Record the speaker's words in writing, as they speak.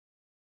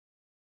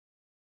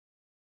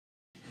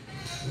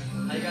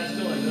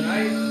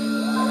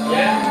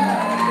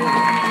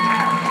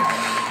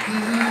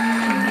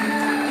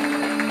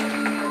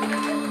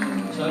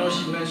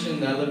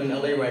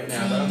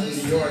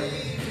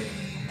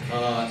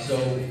So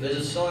there's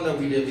a song that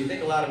we did. We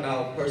think a lot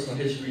about personal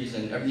histories,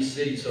 and every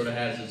city sort of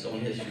has its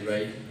own history,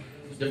 right?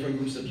 Different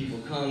groups of people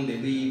come, they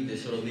leave, they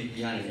sort of leave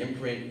behind an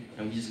imprint,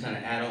 and we just kind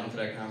of add on to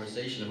that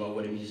conversation about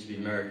what it means to be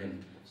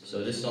American.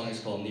 So this song is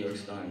called New York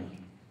Style.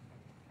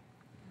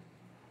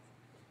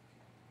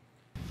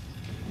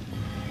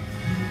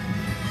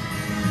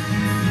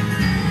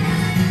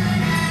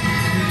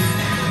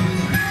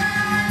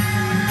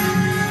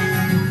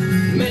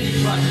 Many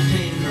tried to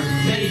tame her,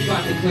 many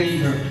tried to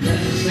claim her,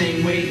 left the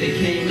same way they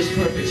came as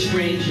perfect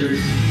strangers.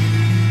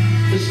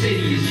 The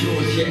city is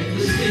yours, yeah,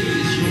 the city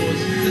is yours,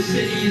 the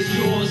city is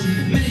yours.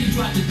 Many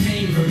tried to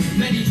tame her,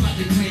 many tried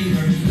to claim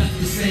her, left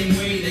the same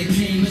way they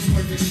came as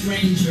perfect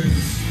strangers.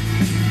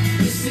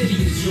 The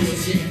city is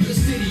yours, yeah, the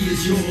city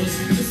is yours,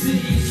 the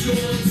city is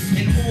yours.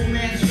 An old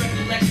man's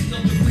recollection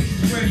of the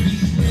places where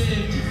he's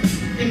lived.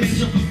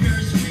 Image of a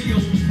Ferris wheel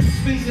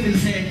spins in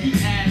his head, he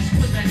asks,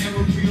 was that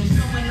ever real?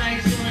 Summer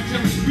nights on a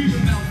terrace, dream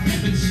about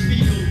Evans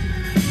Field.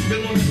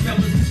 Below the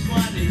fellas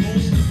describing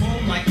most of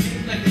them like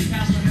things like they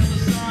passed on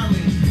Ellis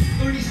Island.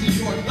 30s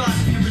New York thought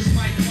Paris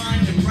might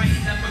find him right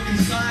that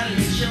fucking side and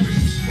cherish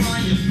his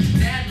triumph.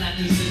 Dad laughed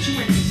and said, you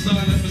ain't the son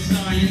of a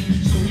scion.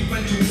 So we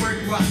went to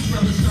work, rock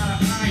trellis out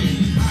of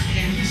iron. I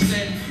am, he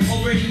said,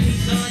 already in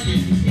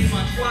Zion. In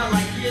my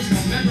twilight years,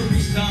 my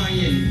memory's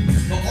dying.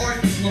 But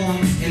art is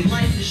long and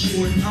life is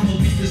short. I'ma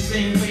be the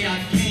same way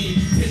I came.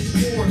 It's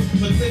war,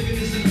 but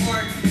living is an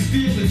art.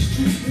 Feelings,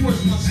 true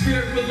force, my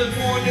spirit will live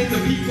on in the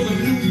people of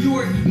New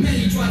York.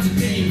 Many tried to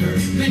tame her,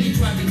 many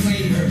tried to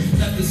claim her,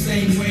 left the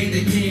same way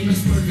they came as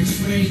perfect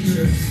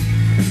strangers.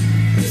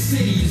 The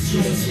city is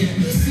yours, yeah,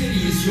 the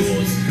city is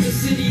yours, the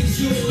city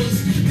is yours.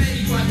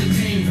 Many tried to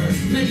tame her,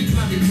 many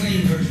tried to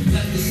claim her,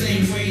 left the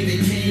same way they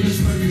came as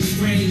perfect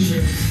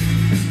strangers.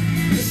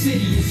 The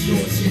city is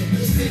yours, yeah,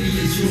 the city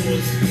is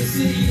yours, the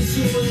city is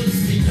yours.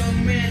 A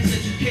young man's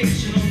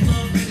education on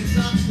love and its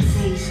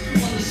obstacles,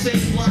 on the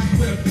same block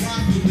where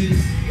Bronco is,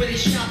 where they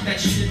shot that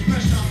shit,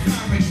 fresh off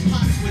Pyrex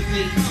pots with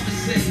it. Papa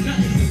said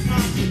nothing's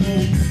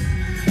impossible.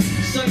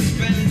 Sun's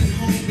better than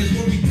home, cause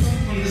where we come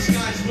from, the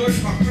skies lurk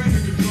by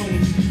predator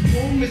drones.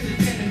 Home is the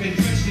tenement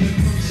drenched in a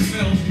curry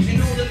smell,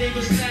 and all the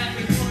neighbors laugh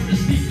and call it a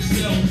sleeper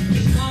cell.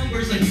 Cause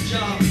lumber's like a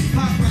job,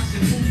 pop rocks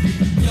and movie.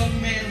 Young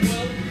man,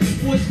 well, the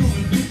boy's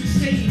going through the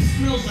same,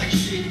 smells like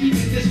shit.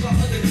 Even this while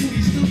other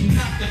duties still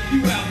knocked a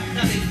few out.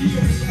 Now they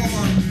feel his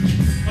arm.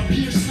 A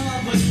pierced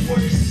arm, but he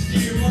worries his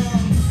dear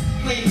mom.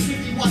 Playing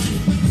 50, watching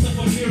clips of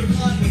a mere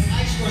gun when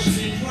ice rushed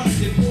in front of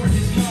it for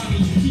his mommy.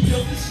 He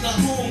yelled, this is not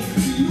home, to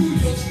New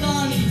York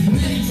Stani.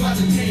 Many tried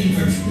to tame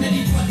her,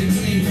 many tried to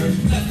claim her,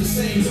 left the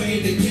same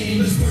way they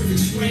came as perfect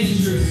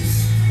strangers.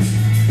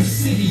 The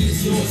city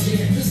is yours,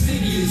 yeah, the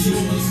city is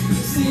yours, the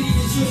city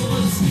is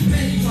yours.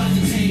 Many tried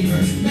to tame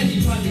her,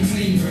 many tried to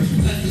claim her,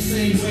 left the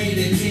same way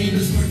they came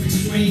as perfect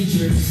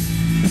strangers.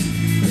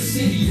 The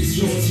city is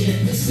yours,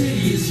 yeah, the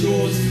city is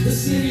yours, the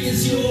city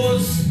is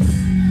yours.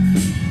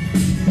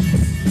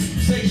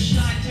 Say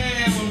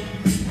Chi-Town,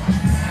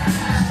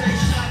 say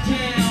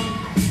Chi-Town,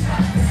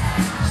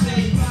 say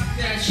rock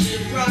that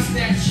shit,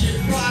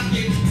 rock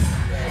it.